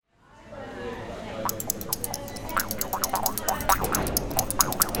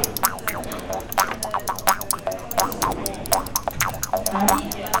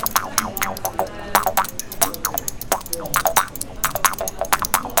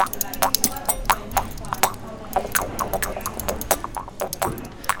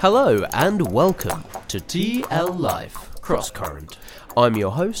Hello and welcome to TL Life Crosscurrent. I'm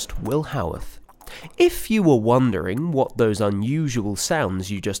your host, Will Howarth. If you were wondering what those unusual sounds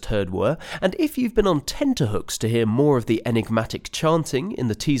you just heard were, and if you've been on tenterhooks to hear more of the enigmatic chanting in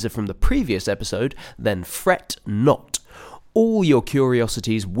the teaser from the previous episode, then fret not. All your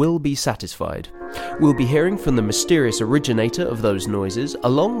curiosities will be satisfied. We'll be hearing from the mysterious originator of those noises,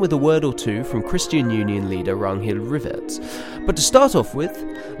 along with a word or two from Christian Union leader Ragnhild Riverts. But to start off with,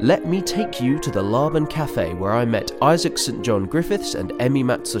 let me take you to the Laban Cafe, where I met Isaac St. John Griffiths and Emmy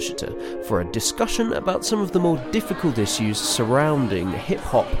Matsushita for a discussion about some of the more difficult issues surrounding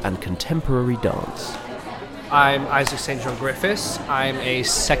hip-hop and contemporary dance. I'm Isaac St. John Griffiths. I'm a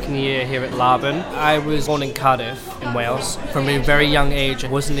second year here at Laban. I was born in Cardiff, in Wales. From a very young age, I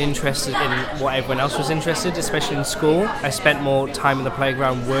wasn't interested in what everyone else was interested, especially in school. I spent more time in the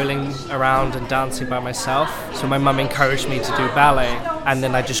playground whirling around and dancing by myself. So my mum encouraged me to do ballet, and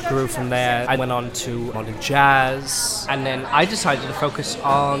then I just grew from there. I went on to modern jazz, and then I decided to focus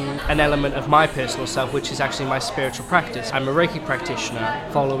on an element of my personal self, which is actually my spiritual practice. I'm a Reiki practitioner,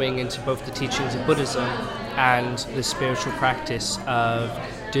 following into both the teachings of Buddhism and the spiritual practice of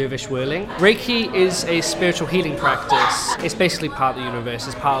dervish whirling. Reiki is a spiritual healing practice. It's basically part of the universe,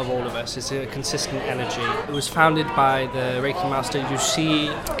 it's part of all of us, it's a consistent energy. It was founded by the Reiki master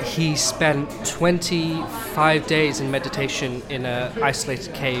Yushi. He spent 25 days in meditation in an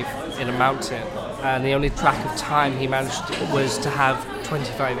isolated cave in a mountain, and the only track of time he managed was to have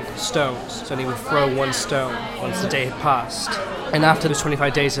 25 stones, so he would throw one stone once the day had passed. And after the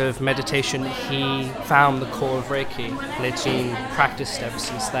 25 days of meditation, he found the core of Reiki, and it's been practiced ever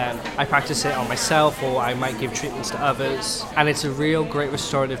since then. I practice it on myself, or I might give treatments to others, and it's a real great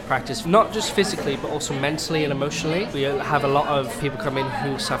restorative practice, not just physically, but also mentally and emotionally. We have a lot of people come in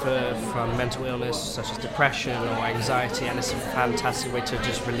who suffer from mental illness, such as depression or anxiety, and it's a fantastic way to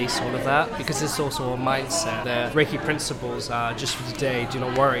just release all of that, because it's also a mindset. The Reiki principles are just for today, do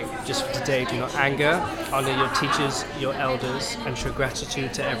not worry. Just for today, do not anger. Honor your teachers, your elders, and show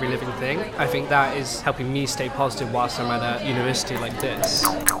gratitude to every living thing. I think that is helping me stay positive whilst I'm at a university like this.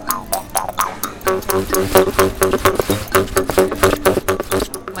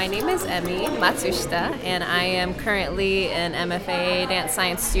 My name is Emmy Matsushita, and I am currently an MFA dance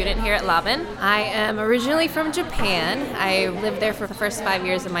science student here at Laban. I am originally from Japan. I lived there for the first 5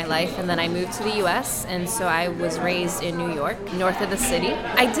 years of my life, and then I moved to the US, and so I was raised in New York, north of the city.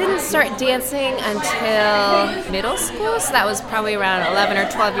 I didn't start dancing until middle school, so that was probably around 11 or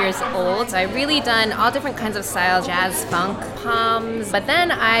 12 years old. I really done all different kinds of styles, jazz, funk, poms, but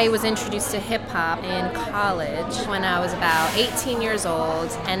then I was introduced to hip-hop in college when I was about 18 years old.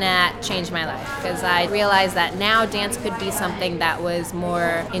 And that changed my life, because I realized that now dance could be something that was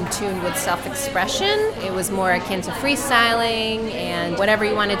more in tune with self-expression. It was more akin to freestyling, and whatever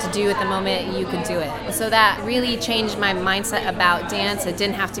you wanted to do at the moment, you could do it. So that really changed my mindset about dance. It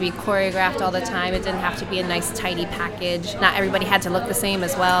didn't have to be choreographed all the time. It didn't have to be a nice, tidy package. Not everybody had to look the same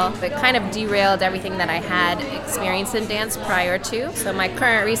as well. It kind of derailed everything that I had experienced in dance prior to. So my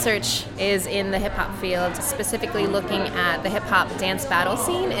current research is in the hip-hop field, specifically looking at the hip-hop dance battle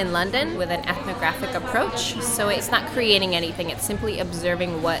scene in London with an ethnographic approach. So it's not creating anything, it's simply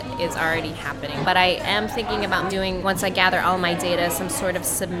observing what is already happening. But I am thinking about doing, once I gather all my data, some sort of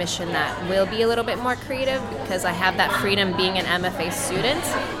submission that will be a little bit more creative, because I have that freedom being an MFA student.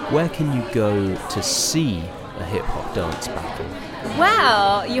 Where can you go to see a hip-hop dance battle?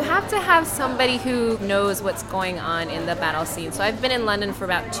 Well, you have to have somebody who knows what's going on in the battle scene. So I've been in London for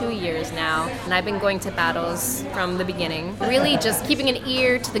about 2 years now, and I've been going to battles from the beginning. Really just keeping an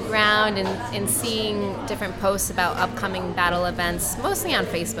ear to the ground and seeing different posts about upcoming battle events, mostly on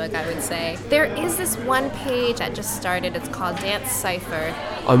Facebook, I would say. There is this one page that just started, it's called Dance Cypher.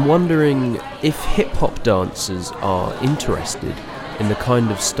 I'm wondering if hip-hop dancers are interested in the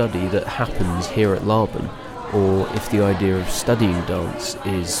kind of study that happens here at Laban, or if the idea of studying dance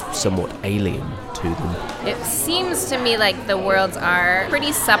is somewhat alien to them. It seems to me like the worlds are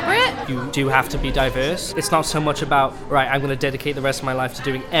pretty separate. You do have to be diverse. It's not so much about, right, I'm going to dedicate the rest of my life to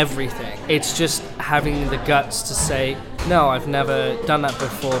doing everything. It's just having the guts to say, no, I've never done that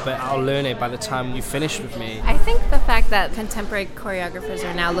before, but I'll learn it by the time you finish with me. I think the fact that contemporary choreographers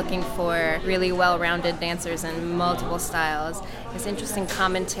are now looking for really well-rounded dancers in multiple styles is interesting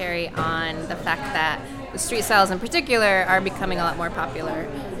commentary on the fact that the street styles in particular are becoming a lot more popular.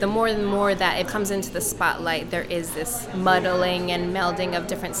 The more and more that it comes into the spotlight, there is this muddling and melding of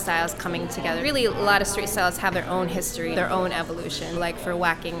different styles coming together. Really, a lot of street styles have their own history, their own evolution. Like for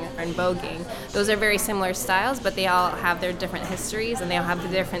whacking and voguing, those are very similar styles, but they all have their different histories and they all have the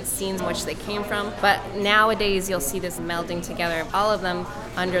different scenes in which they came from. But nowadays, you'll see this melding together of all of them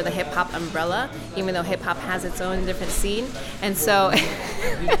under the hip-hop umbrella, even though hip-hop has its own different scene. And so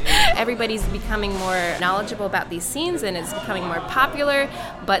everybody's becoming more knowledgeable about these scenes and it's becoming more popular,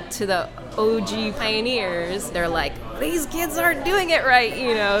 but to the OG pioneers, they're like, these kids aren't doing it right,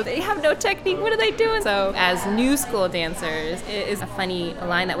 they have no technique, what are they doing? So as new school dancers, it is a funny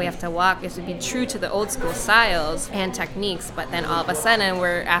line that we have to walk. We have to be true to the old school styles and techniques, but then all of a sudden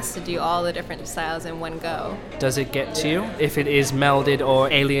we're asked to do all the different styles in one go. Does it get to you if it is melded or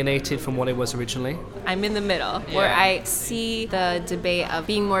alienated from what it was originally? I'm in the middle, where I see the debate of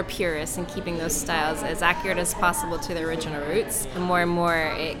being more purist and keeping those styles as accurate as possible to their original roots. The more and more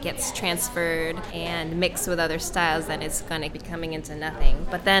it gets transferred and mixed with other styles, then it's going to be coming into nothing.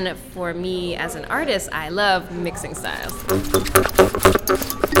 But then for me as an artist, I love mixing styles.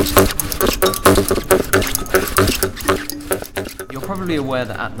 You're probably aware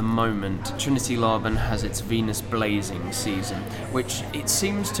that at the moment, Trinity Laban has its Venus Blazing season, which it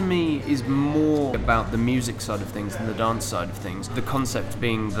seems to me is more about the music side of things than the dance side of things. The concept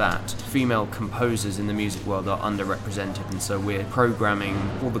being that female composers in the music world are underrepresented, and so we're programming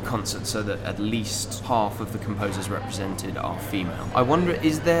all the concerts so that at least half of the composers represented are female. I wonder,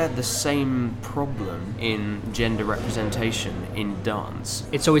 is there the same problem in gender representation in dance?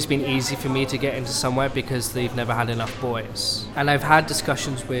 It's always been easy for me to get into somewhere because they've never had enough boys. And I've had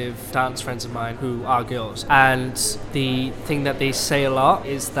discussions with dance friends of mine who are girls, and the thing that they say a lot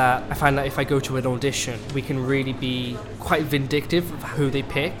is that I find that if I go to an audition, we can really be quite vindictive of who they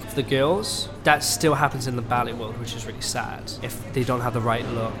pick, the girls. That still happens in the ballet world, which is really sad. If they don't have the right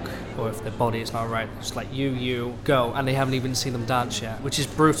look, or if their body is not right, it's like you, go, and they haven't even seen them dance yet, which is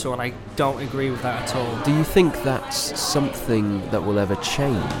brutal, and I don't agree with that at all. Do you think that's something that will ever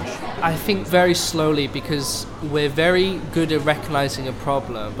change? I think very slowly, because we're very good at recognizing a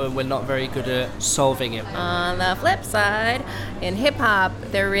problem, but we're not very good at solving it. On the flip side, in hip-hop,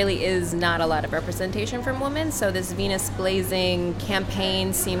 there really is not a lot of representation from women, so this Venus Blazing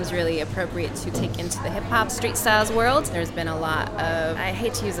campaign seems really appropriate to take into the hip-hop street styles world. There's been a lot of, I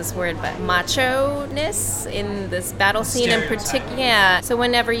hate to use this word, but macho-ness in this battle scene in particular. Yeah, so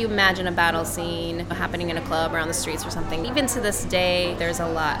whenever you imagine a battle scene happening in a club or on the streets or something, even to this day, there's a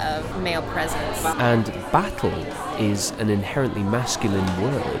lot of male presence. And battle is an inherently masculine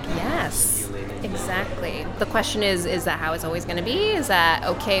word. Yes. Exactly. The question is that how it's always going to be? Is that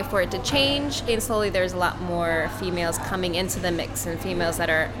okay for it to change? And slowly there's a lot more females coming into the mix and females that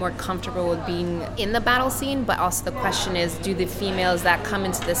are more comfortable with being in the battle scene. But also the question is, do the females that come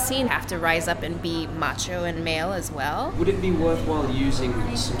into the scene have to rise up and be macho and male as well? Would it be worthwhile using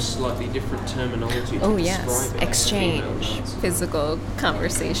some slightly different terminology to describe it? Exchange. Physical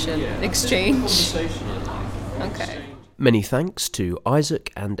conversation. Exchange. Okay. Many thanks to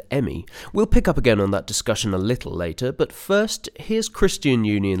Isaac and Emmy. We'll pick up again on that discussion a little later, but first, here's Christian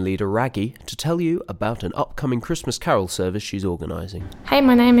Union leader Raggi to tell you about an upcoming Christmas carol service she's organising. Hey,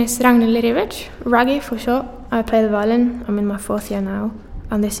 my name is Ragnhild Lirivic, Raggi for short. I play the violin. I'm in my 4th year now,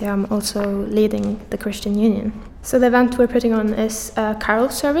 and this year I'm also leading the Christian Union. So the event we're putting on is a carol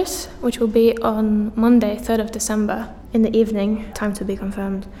service, which will be on Monday, 3rd of December, in the evening, time to be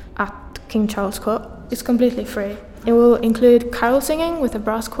confirmed, at King Charles Court. It's completely free. It will include carol singing with a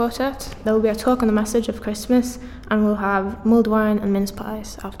brass quartet. There will be a talk on the message of Christmas, and we'll have mulled wine and mince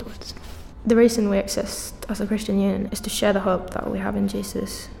pies afterwards. The reason we exist as a Christian Union is to share the hope that we have in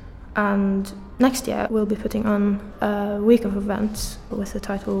Jesus. And next year we'll be putting on a week of events with the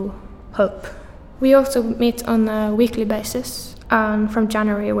title Hope. We also meet on a weekly basis, and from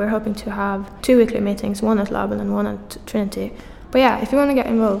January we're hoping to have 2 weekly meetings, one at Laban and one at Trinity. But yeah, if you want to get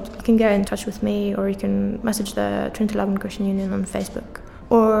involved, you can get in touch with me, or you can message the Trinity Laban Christian Union on Facebook.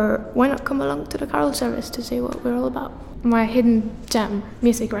 Or why not come along to the carol service to see what we're all about? My hidden gem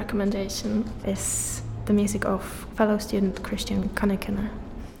music recommendation is the music of fellow student Christian Kanekene.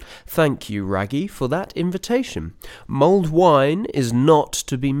 Thank you, Raggi, for that invitation. Mulled wine is not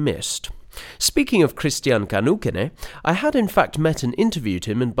to be missed. Speaking of Christian Kanukene, I had in fact met and interviewed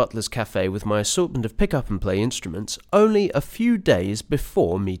him in Butler's Cafe with my assortment of pick-up-and-play instruments only a few days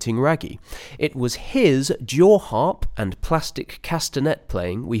before meeting Raggi. It was his jaw harp and plastic castanet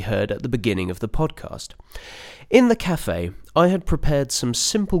playing we heard at the beginning of the podcast. In the cafe, I had prepared some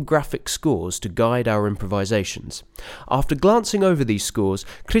simple graphic scores to guide our improvisations. After glancing over these scores,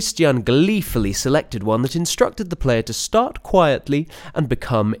 Christian gleefully selected one that instructed the player to start quietly and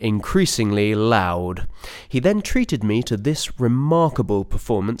become increasingly loud. He then treated me to this remarkable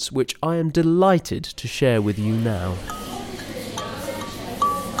performance, which I am delighted to share with you now.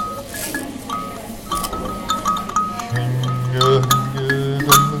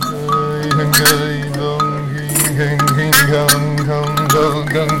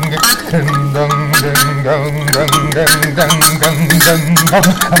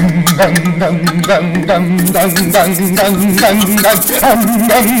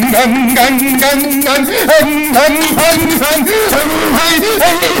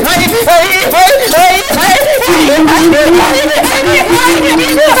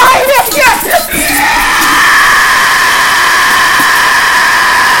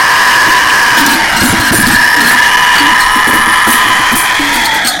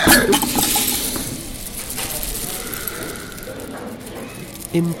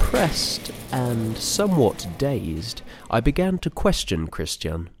 Impressed and somewhat dazed, I began to question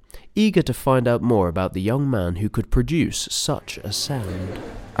Christian, eager to find out more about the young man who could produce such a sound.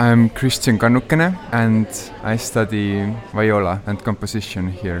 I'm Christian Kannukene and I study viola and composition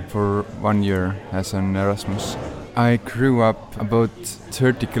here for 1 year as an Erasmus. I grew up about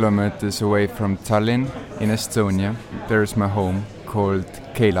 30 kilometers away from Tallinn in Estonia. There's my home called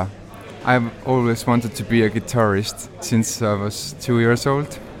Keila. I've always wanted to be a guitarist since I was 2 years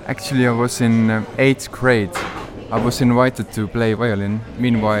old. Actually, I was in 8th grade. I was invited to play violin.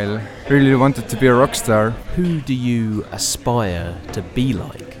 Meanwhile, really wanted to be a rock star. Who do you aspire to be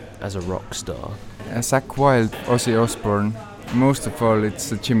like as a rock star? Zakk Wylde, Ozzy Osbourne. Most of all,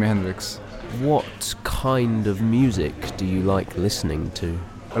 it's Jimi Hendrix. What kind of music do you like listening to?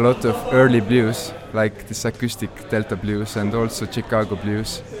 A lot of early blues, like this acoustic Delta blues and also Chicago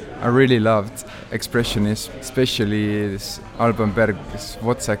blues. I really loved expressionism, especially this album Berg's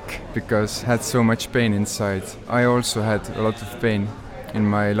Wozzeck, because it had so much pain inside. I also had a lot of pain in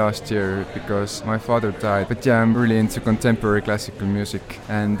my last year because my father died. But yeah, I'm really into contemporary classical music,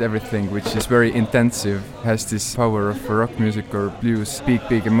 and everything which is very intensive has this power of rock music or blues,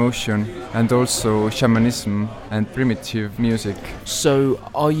 big emotion, and also shamanism and primitive music. So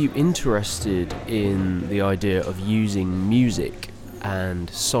are you interested in the idea of using music and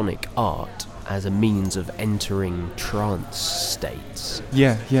sonic art as a means of entering trance states?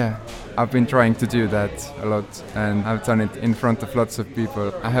 Yeah. I've been trying to do that a lot, and I've done it in front of lots of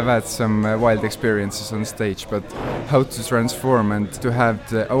people. I have had some wild experiences on stage, but how to transform and to have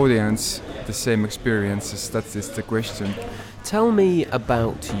the audience the same experiences, that is the question. Tell me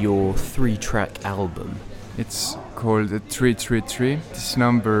about your 3-track album. It's called 333. This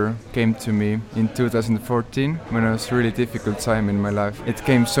number came to me in 2014 when I was a really difficult time in my life. It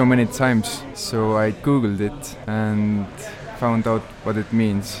came so many times, so I googled it and found out what it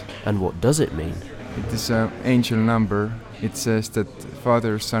means. And what does it mean? It is an angel number. It says that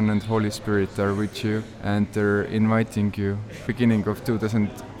Father, Son and Holy Spirit are with you and they're inviting you. Beginning of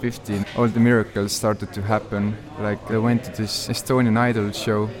 2015, all the miracles started to happen. Like I went to this Estonian Idol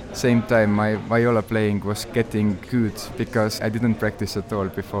show. Same time my viola playing was getting good because I didn't practice at all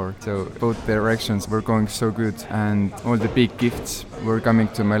before. So both directions were going so good, and all the big gifts were coming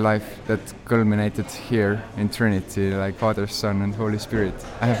to my life that culminated here in Trinity, like Father, Son and Holy Spirit.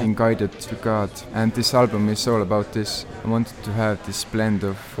 I have been guided to God, and this album is all about this. I wanted to have this blend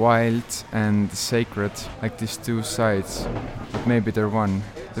of wild and sacred, like these two sides, but maybe they're one.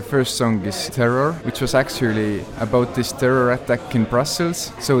 The first song is Terror, which was actually about this terror attack in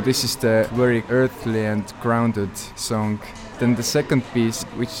Brussels. So this is the very earthly and grounded song. Then the second piece,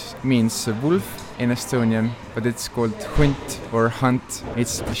 which means wolf in Estonian, but it's called Hunt or Hunt.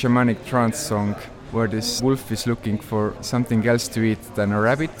 It's the shamanic trance song, where this wolf is looking for something else to eat than a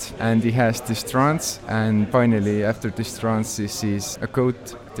rabbit, and he has this trance, and finally after this trance he sees a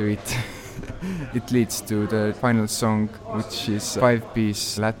goat to eat. It leads to the final song, which is a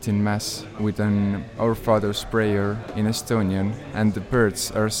 5-piece Latin mass with an Our Father's prayer in Estonian, and the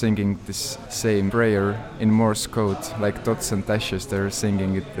birds are singing this same prayer in Morse code, like dots and dashes, they're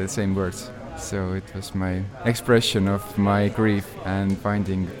singing it the same words. So it was my expression of my grief and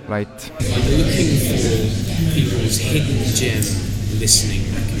finding light. I'm looking for people's hidden gem listening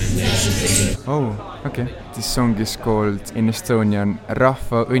recommendations. Oh, okay. This song is called in Estonian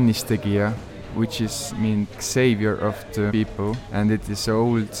Rahva õnnistegija, which is mean savior of the people, and it is an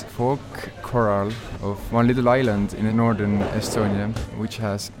old folk choral of one little island in northern Estonia, which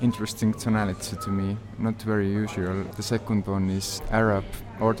has interesting tonality to me, not very usual. The second one is Arab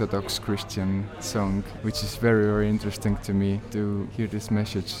Orthodox Christian song, which is very, very interesting to me to hear this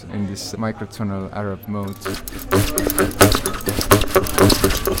message in this microtonal Arab mode.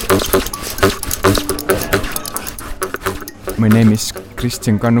 My name is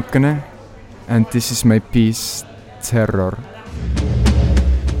Kristjan Kannukene, and this is my piece, Terror.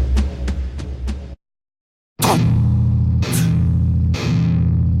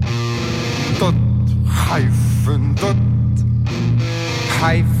 Hyphen, dot,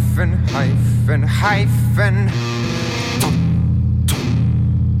 hyphen, hyphen, hyphen,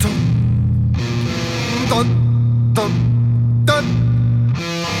 dot, dot, dot,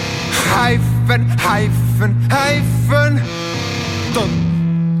 hyphen, hyphen, hyphen, dot,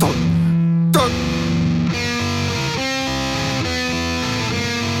 dot, dot.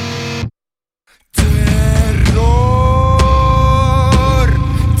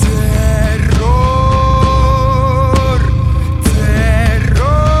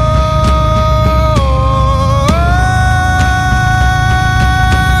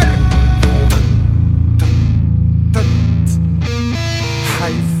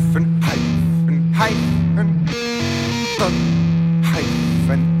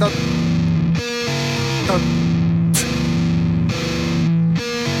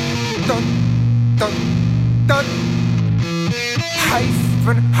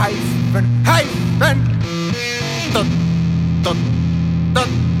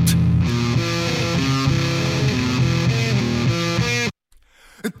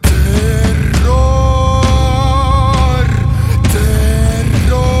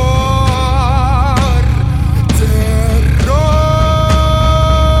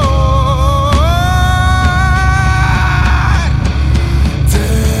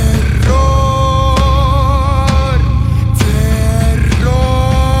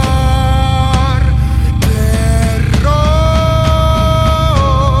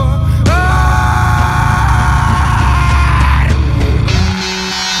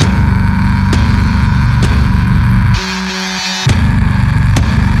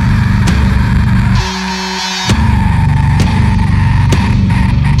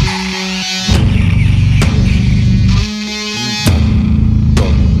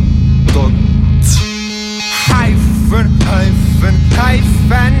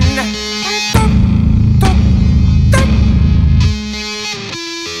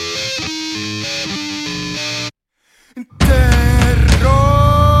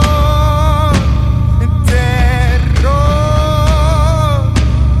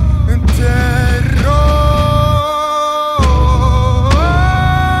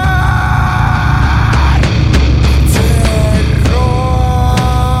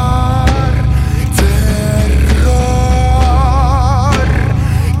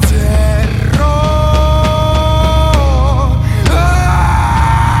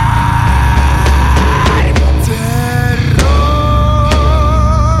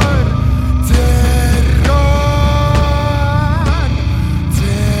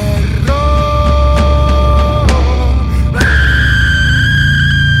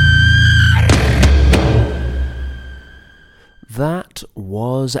 That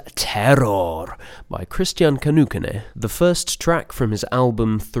was Terror by Kristjan Kannukene, the first track from his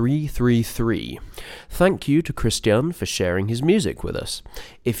album 333. Thank you to Kristjan for sharing his music with us.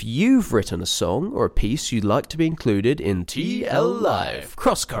 If you've written a song or a piece you'd like to be included in TL Live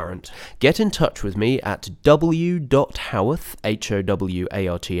Crosscurrent, get in touch with me at w.howarth, Howarth,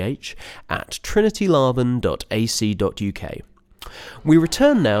 at trinitylarven.ac.uk. We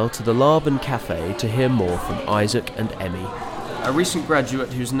return now to the Larben Cafe to hear more from Isaac and Emmy. A recent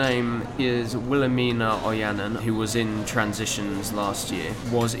graduate whose name is Wilhelmina Ojanen, who was in Transitions last year,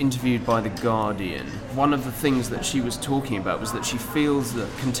 was interviewed by The Guardian. One of the things that she was talking about was that she feels that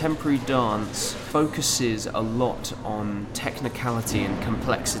contemporary dance focuses a lot on technicality and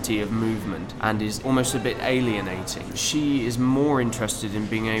complexity of movement and is almost a bit alienating. She is more interested in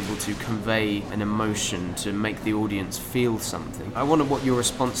being able to convey an emotion, to make the audience feel something. I wonder what your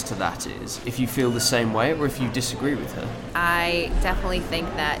response to that is, if you feel the same way or if you disagree with her. I definitely think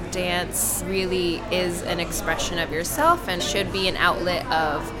that dance really is an expression of yourself and should be an outlet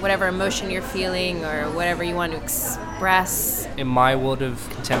of whatever emotion you're feeling or whatever you want to express. In my world of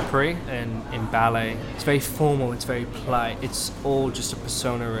contemporary and in ballet. It's very formal, it's very polite. It's all just a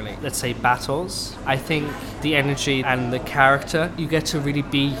persona, really. Let's say battles. I think the energy and the character, you get to really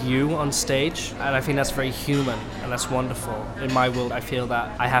be you on stage, and I think that's very human and that's wonderful. In my world, I feel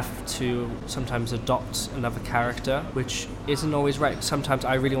that I have to sometimes adopt another character, which isn't always right. Sometimes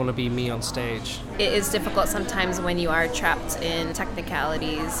I really want to be me on stage. It is difficult sometimes when you are trapped in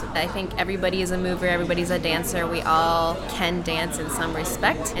technicalities. I think everybody is a mover, everybody's a dancer. We all can dance in some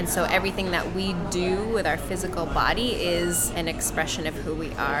respect. And so everything that we do with our physical body is an expression of who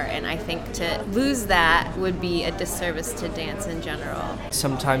we are. And I think to lose that would be a disservice to dance in general.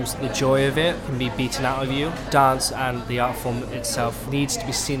 Sometimes the joy of it can be beaten out of you. Dance and the art form itself needs to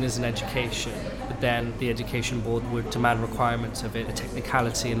be seen as an education. Then the education board would demand requirements of it, the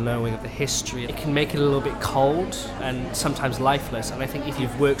technicality and knowing of the history. It can make it a little bit cold and sometimes lifeless. And I think if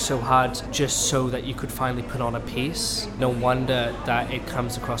you've worked so hard just so that you could finally put on a piece, no wonder that it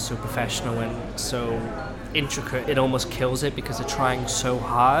comes across so professional and so intricate. It almost kills it because they're trying so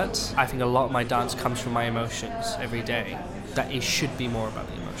hard. I think a lot of my dance comes from my emotions every day. That it should be more about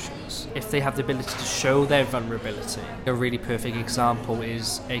the emotions. If they have the ability to show their vulnerability, a really perfect example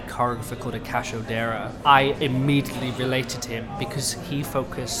is a choreographer called Akash Odera. I immediately related to him because he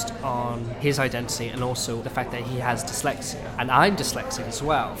focused on his identity and also the fact that he has dyslexia. And I'm dyslexic as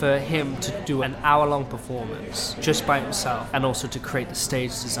well. For him to do an hour-long performance just by himself and also to create the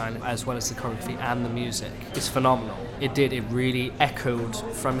stage design as well as the choreography and the music is phenomenal. It really echoed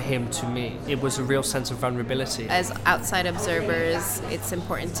from him to me. It was a real sense of vulnerability. As outside observers, it's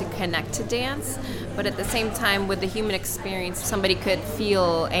important to connect to dance, but at the same time, with the human experience, somebody could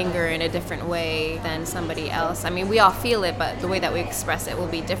feel anger in a different way than somebody else. I mean, we all feel it, but the way that we express it will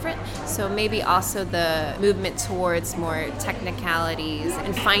be different. So maybe also the movement towards more technicalities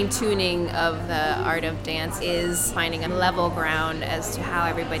and fine-tuning of the art of dance is finding a level ground as to how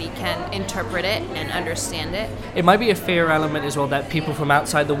everybody can interpret it and understand it. It might be a fear element as well that people from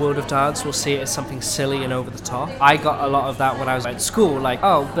outside the world of dance will see it as something silly and over the top. I got a lot of that when I was at school, like,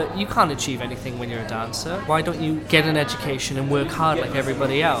 oh, but you can't achieve anything when you're a dancer. Why don't you get an education and work hard like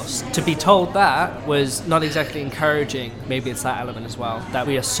everybody else? To be told that was not exactly encouraging. Maybe it's that element as well, that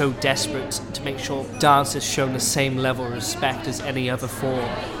we are so desperate to make sure dance is shown the same level of respect as any other form.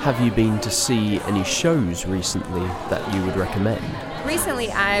 Have you been to see any shows recently that you would recommend?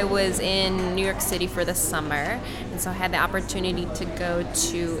 Recently, I was in New York City for the summer, and so I had the opportunity to go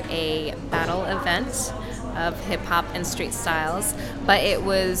to a battle event of hip-hop and street styles, but it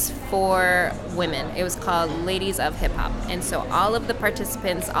was for women. It was called Ladies of Hip Hop. And so all of the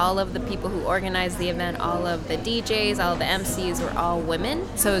participants, all of the people who organized the event, all of the DJs, all of the MCs were all women.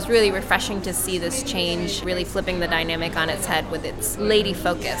 So it was really refreshing to see this change, really flipping the dynamic on its head with its lady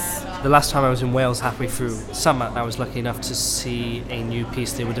focus. The last time I was in Wales halfway through summer, I was lucky enough to see a new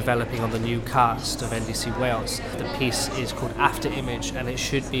piece they were developing on the new cast of NDC Wales. The piece is called After Image, and it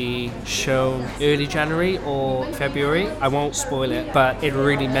should be shown early January or February. I won't spoil it, but it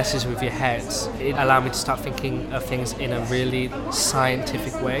really messes with your head. It allowed me to start thinking of things in a really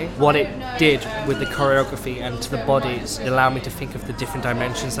scientific way. What it did with the choreography and to the bodies, it allowed me to think of the different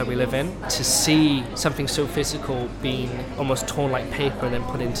dimensions that we live in. To see something so physical being almost torn like paper and then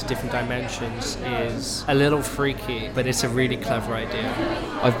put into different dimensions is a little freaky, but it's a really clever idea.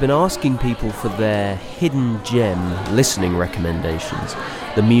 I've been asking people for their hidden gem listening recommendations,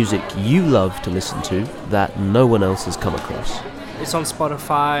 the music you love to listen to that no one else has come across. It's on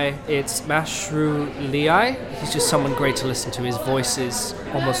Spotify. It's Mashru Liai. He's just someone great to listen to. His voice is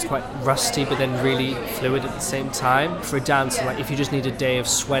almost quite rusty, but then really fluid at the same time. For a dancer, like if you just need a day of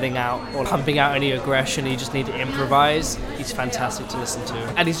sweating out or pumping out any aggression, you just need to improvise, he's fantastic to listen to.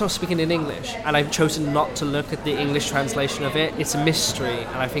 And he's not speaking in English. And I've chosen not to look at the English translation of it. It's a mystery,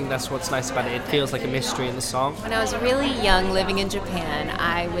 and I think that's what's nice about it. It feels like a mystery in the song. When I was really young, living in Japan,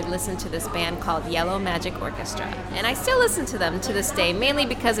 I would listen to this band called Yellow Magic Orchestra. And I still listen to them to this day, mainly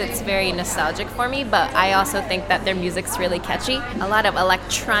because it's very nostalgic for me, but I also think that their music's really catchy. A lot of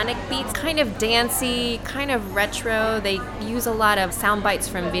electronic beats, kind of dancey, kind of retro. They use a lot of sound bites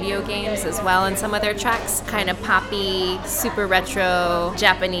from video games as well in some of their tracks. Kind of poppy, super retro,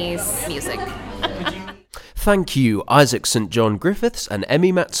 Japanese music. Thank you, Isaac St. John Griffiths and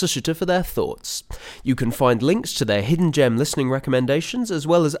Emmy Matsushita, for their thoughts. You can find links to their hidden gem listening recommendations as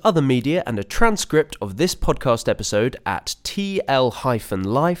well as other media and a transcript of this podcast episode at tl-life.com.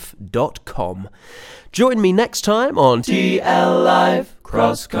 Join me next time on TL Life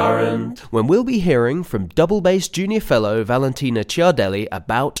Crosscurrent, when we'll be hearing from double bass junior fellow Valentina Ciardelli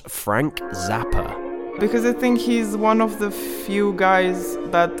about Frank Zappa. because I think he's one of the few guys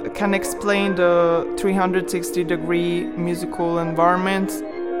that can explain the 360-degree musical environment